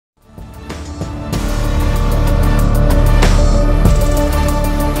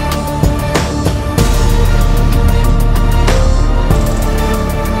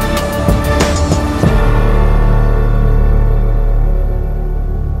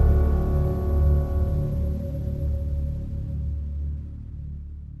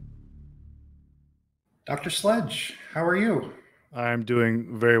Dr. Sledge, how are you? I'm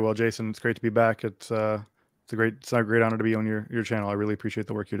doing very well, Jason. It's great to be back. It's a great honor to be on your channel. I really appreciate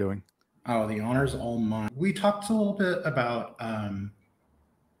the work you're doing. Oh, the honor's all mine. We talked a little bit about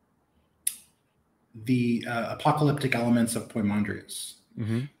the apocalyptic elements of Poimandrius.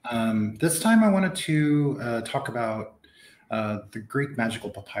 This time I wanted to talk about the Greek magical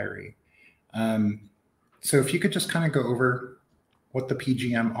papyri. So if you could just kind of go over what the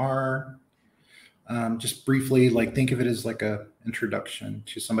PGM are, just briefly, like think of it as like a introduction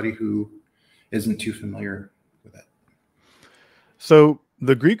to somebody who isn't too familiar with it. So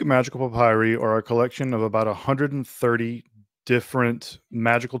the Greek magical papyri are a collection of about 130 different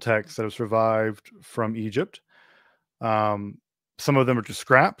magical texts that have survived from Egypt. Some of them are just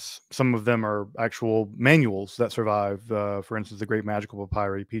scraps. Some of them are actual manuals that survive. For instance, the Great Magical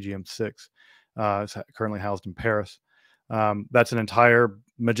Papyri, PGM 6, is currently housed in Paris. That's an entire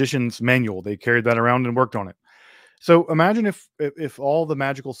magician's manual. They carried that around and worked on it. So imagine if all the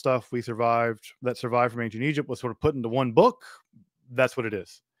magical stuff that survived from ancient Egypt was sort of put into one book. That's what it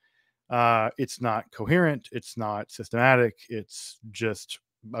is. It's not coherent. It's not systematic. It's just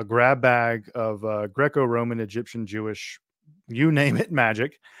a grab bag of Greco-Roman, Egyptian, Jewish, you name it,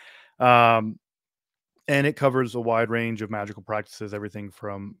 magic. And it covers a wide range of magical practices, everything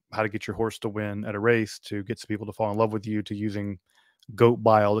from how to get your horse to win at a race, to get some people to fall in love with you, to using goat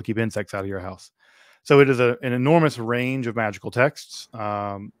bile to keep insects out of your house. So it is an enormous range of magical texts.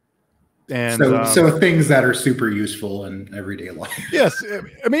 So things that are super useful in everyday life. Yes.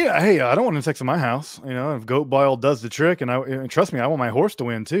 I mean, hey, I don't want insects in my house. If goat bile does the trick, and trust me, I want my horse to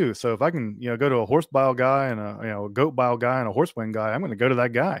win too. So if I can, go to a horse bile guy and a goat bile guy and a horse wing guy, I'm going to go to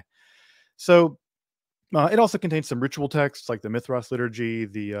that guy. So it also contains some ritual texts like the Mithras liturgy,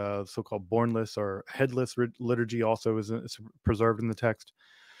 the so-called bornless or headless liturgy also is preserved in the text.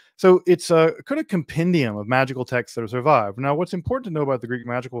 So it's a kind of compendium of magical texts that have survived. Now, what's important to know about the Greek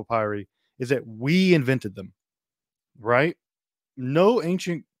magical papyri is that we invented them, right? No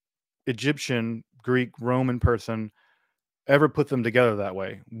ancient Egyptian, Greek, Roman person ever put them together that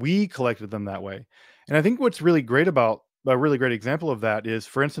way. We collected them that way. And I think what's really great about a really great example of that is,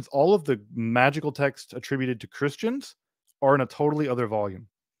 for instance, all of the magical texts attributed to Christians are in a totally other volume,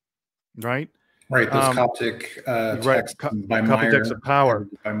 right? Right, those Coptic texts by Coptic Meyer. texts of power.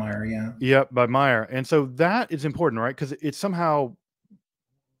 By Meyer, yeah. Yep, by Meyer. And so that is important, right? Because it's somehow,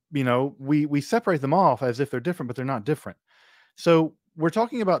 we separate them off as if they're different, but they're not different. So we're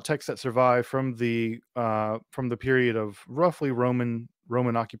talking about texts that survive from the period of roughly Roman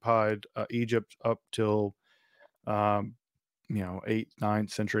occupied Egypt up till 8th, 9th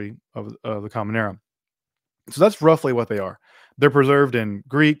century of the Common Era. So that's roughly what they are. They're preserved in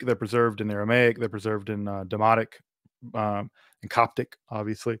Greek, they're preserved in Aramaic, they're preserved in Demotic, and Coptic,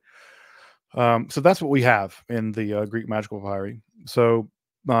 obviously. So that's what we have in the Greek magical papyri. So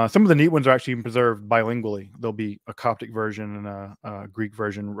some of the neat ones are actually even preserved bilingually. There'll be a Coptic version and a Greek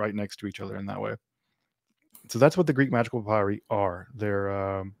version right next to each other in that way. So that's what the Greek magical papyri are. They're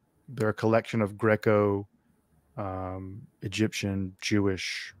a collection of Greco, Egyptian,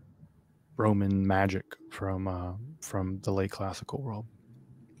 Jewish, Roman magic from the late classical world.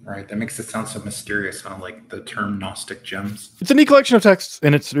 Right, that makes it sound so mysterious, kind of like the term Gnostic gems. It's a neat collection of texts,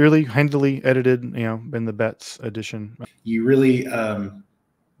 and it's really handily edited, in the Betts edition. You really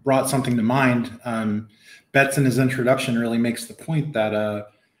brought something to mind. Betts in his introduction really makes the point that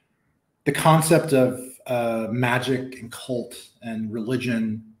the concept of magic and cult and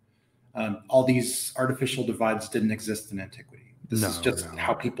religion, all these artificial divides didn't exist in antiquity. This is just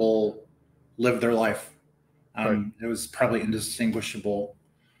how people live their life. Right. It was probably indistinguishable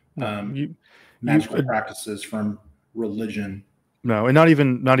magical practices from religion. No, and not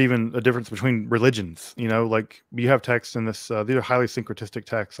even a difference between religions. Like you have texts in this. These are highly syncretistic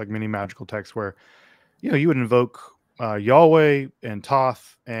texts, like many magical texts, where you would invoke Yahweh and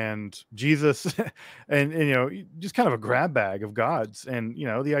Thoth and Jesus, and just kind of a grab bag of gods. And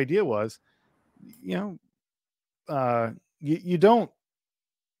the idea was, you don't.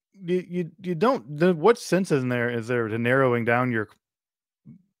 What sense is there to narrowing down your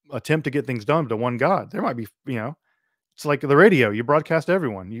attempt to get things done to one God? There might be, it's like the radio. You broadcast to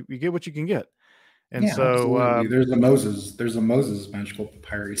everyone. You get what you can get. And yeah, so there's a Moses magical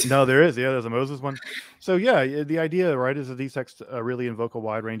papyri. No, there is. Yeah, there's a Moses one. So yeah, the idea, right, is that these texts really invoke a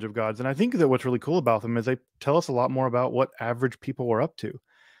wide range of gods. And I think that what's really cool about them is they tell us a lot more about what average people are up to.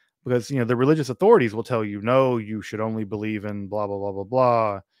 Because, the religious authorities will tell you, no, you should only believe in blah, blah, blah, blah,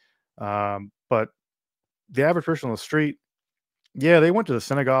 blah. But the average person on the street, yeah, they went to the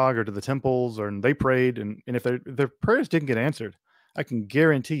synagogue or to the temples, and they prayed. And if their prayers didn't get answered, I can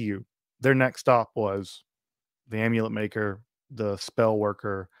guarantee you their next stop was the amulet maker, the spell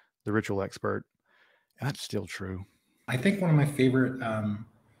worker, the ritual expert. And that's still true. I think one of my favorite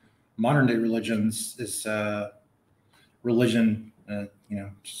modern day religions is religion, you know,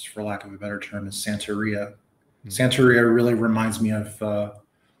 just for lack of a better term, is Santeria. Santeria really reminds me of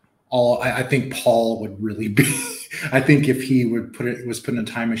I think Paul would really be. I think if he would was put in a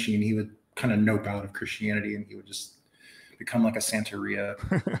time machine, he would kind of nope out of Christianity and he would just become like a Santeria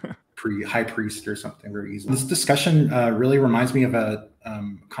high priest or something very easily. This discussion really reminds me of a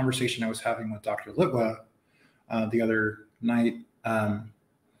conversation I was having with Dr. Litwa the other night.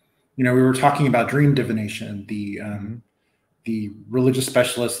 You know, we were talking about dream divination, the religious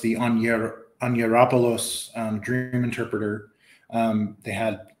specialist, the Anyaropoulos dream interpreter. They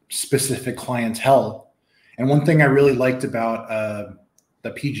had specific clientele. And one thing I really liked about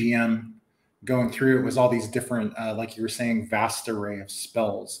the PGM going through it was all these different, like you were saying, vast array of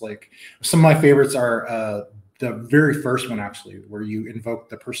spells. Like some of my favorites are the very first one, actually, where you invoke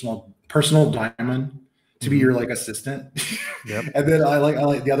the personal diamond to be your like assistant. Yep. And then I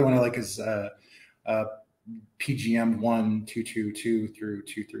like the other one I like is PGM 1222 through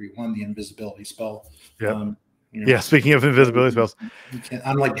 231, the invisibility spell. Yep. You know, yeah, speaking of invisibility spells,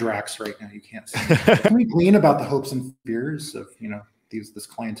 I'm like Drax right now. You can't see. Can we glean about the hopes and fears of, you know, this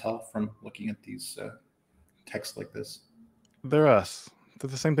clientele from looking at these texts like this? They're us. They're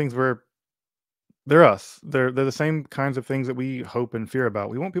the same things they're us. They're the same kinds of things that we hope and fear about.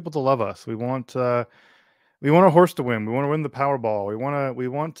 We want people to love us. We want a horse to win. We want to win the Powerball. We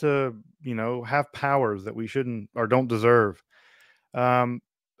want to, you know, have powers that we shouldn't or don't deserve.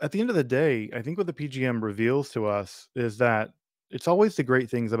 At the end of the day, I think what the PGM reveals to us is that it's always the great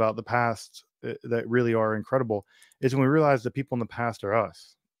things about the past that really are incredible, is when we realize that people in the past are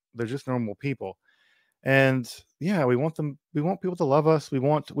us. They're just normal people. And yeah, we want people to love us. We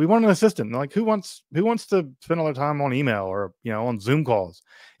want an assistant. Like who wants to spend all their time on email or, you know, on Zoom calls?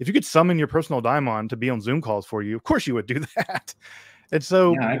 If you could summon your personal daimon to be on Zoom calls for you, of course you would do that. And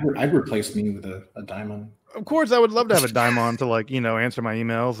so yeah, I'd replace me with a daimon. Of course, I would love to have a daimon to, like, you know, answer my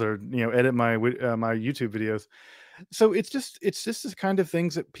emails or, you know, edit my my YouTube videos. So it's just this kind of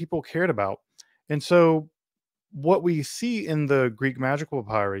things that people cared about. And so what we see in the Greek magical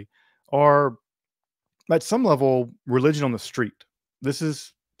papyri are at some level religion on the street. This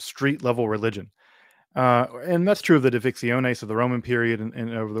is street level religion. And that's true of the Divixiones of the Roman period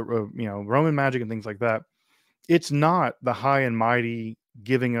and of the you know, Roman magic and things like that. It's not the high and mighty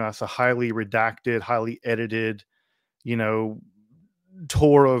giving us a highly redacted, highly edited, you know,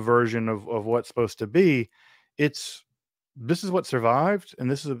 Torah version of what's supposed to be. This is what survived, and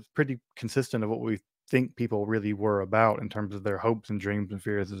this is pretty consistent of what we think people really were about in terms of their hopes and dreams and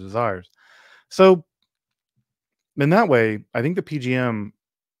fears and desires. So in that way, I think the PGM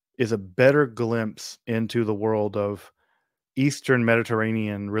is a better glimpse into the world of Eastern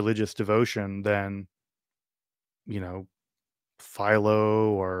Mediterranean religious devotion than, you know,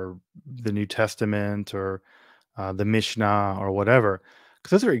 Philo or the New Testament or the Mishnah or whatever,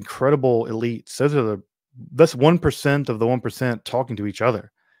 because those are incredible elites. That's 1% of the 1% talking to each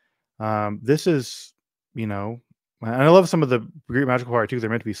other. This is, you know, and I love some of the Greek magical papyri too. They're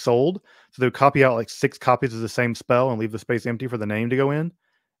meant to be sold, so they would copy out like 6 copies of the same spell and leave the space empty for the name to go in,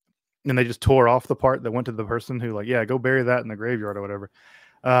 and they just tore off the part that went to the person who, like, yeah, go bury that in the graveyard or whatever.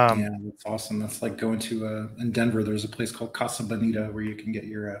 Yeah, that's awesome. That's like going to in Denver. There's a place called Casa Bonita where you can get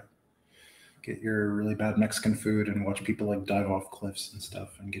your really bad Mexican food and watch people like dive off cliffs and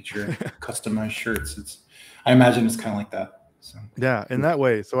stuff and get your customized shirts. I imagine it's kind of like that. So yeah, in that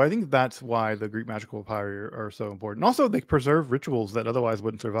way. So I think that's why the Greek magical papyri are so important. Also, they preserve rituals that otherwise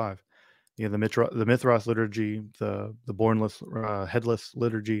wouldn't survive. You know, the Mithras liturgy, the bornless, headless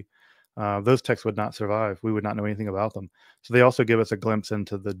liturgy. Those texts would not survive. We would not know anything about them. So they also give us a glimpse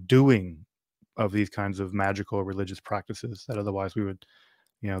into the doing of these kinds of magical religious practices that otherwise we would,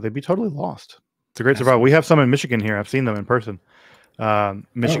 you know, they'd be totally lost. It's a great survival. We have some in Michigan here. I've seen them in person.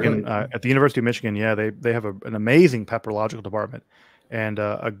 Michigan, really? At the University of Michigan, yeah, they have an amazing papyrological department, and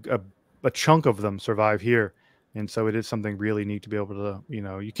a chunk of them survive here. And so it is something really neat to be able to, you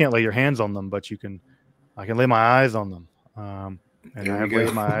know, you can't lay your hands on them, but I can lay my eyes on them. And I have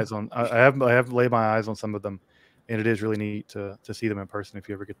laid my eyes on. I have laid my eyes on some of them, and it is really neat to see them in person. If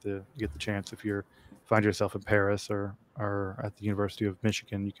you ever get the chance, if you find yourself in Paris or at the University of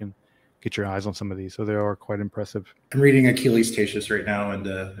Michigan, you can get your eyes on some of these. So they are quite impressive. I'm reading Achilles Tatius right now, and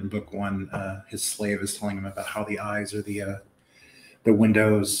in book 1, his slave is telling him about how the eyes are the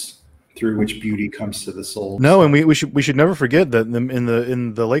windows through which beauty comes to the soul. No, and we should never forget that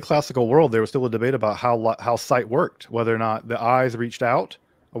in the late classical world, there was still a debate about how sight worked, whether or not the eyes reached out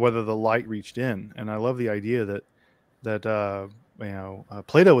or whether the light reached in. And I love the idea that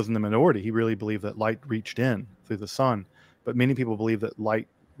Plato was in the minority. He really believed that light reached in through the sun, but many people believe that light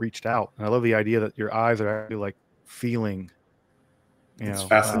reached out. And I love the idea that your eyes are actually like feeling. It's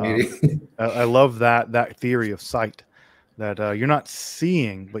fascinating. I love that theory of sight, that you're not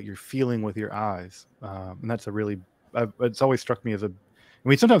seeing, but you're feeling with your eyes. And that's a really, it's always struck me as and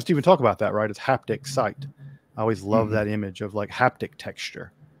we sometimes even talk about that, right? It's haptic sight. I always love that image of like haptic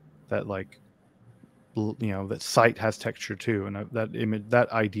texture, that like, that sight has texture too. And that image,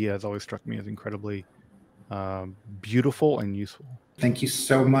 that idea has always struck me as incredibly beautiful and useful. Thank you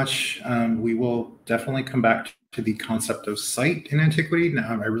so much. We will definitely come back to the concept of sight in antiquity.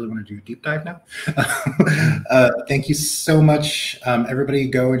 Now, I really want to do a deep dive now. Thank you so much. Everybody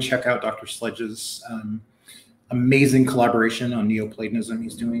go and check out Dr. Sledge's amazing collaboration on Neoplatonism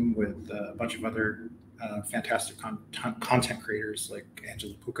he's doing with a bunch of other fantastic content creators like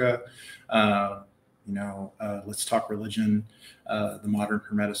Angela Puka, Let's Talk Religion, The Modern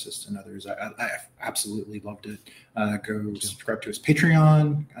Hermeticist, and others. I absolutely loved it. Go subscribe to his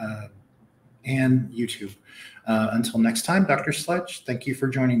Patreon and YouTube. Until next time, Dr. Sledge, thank you for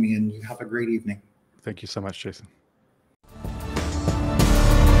joining me, and you have a great evening. Thank you so much, Jason.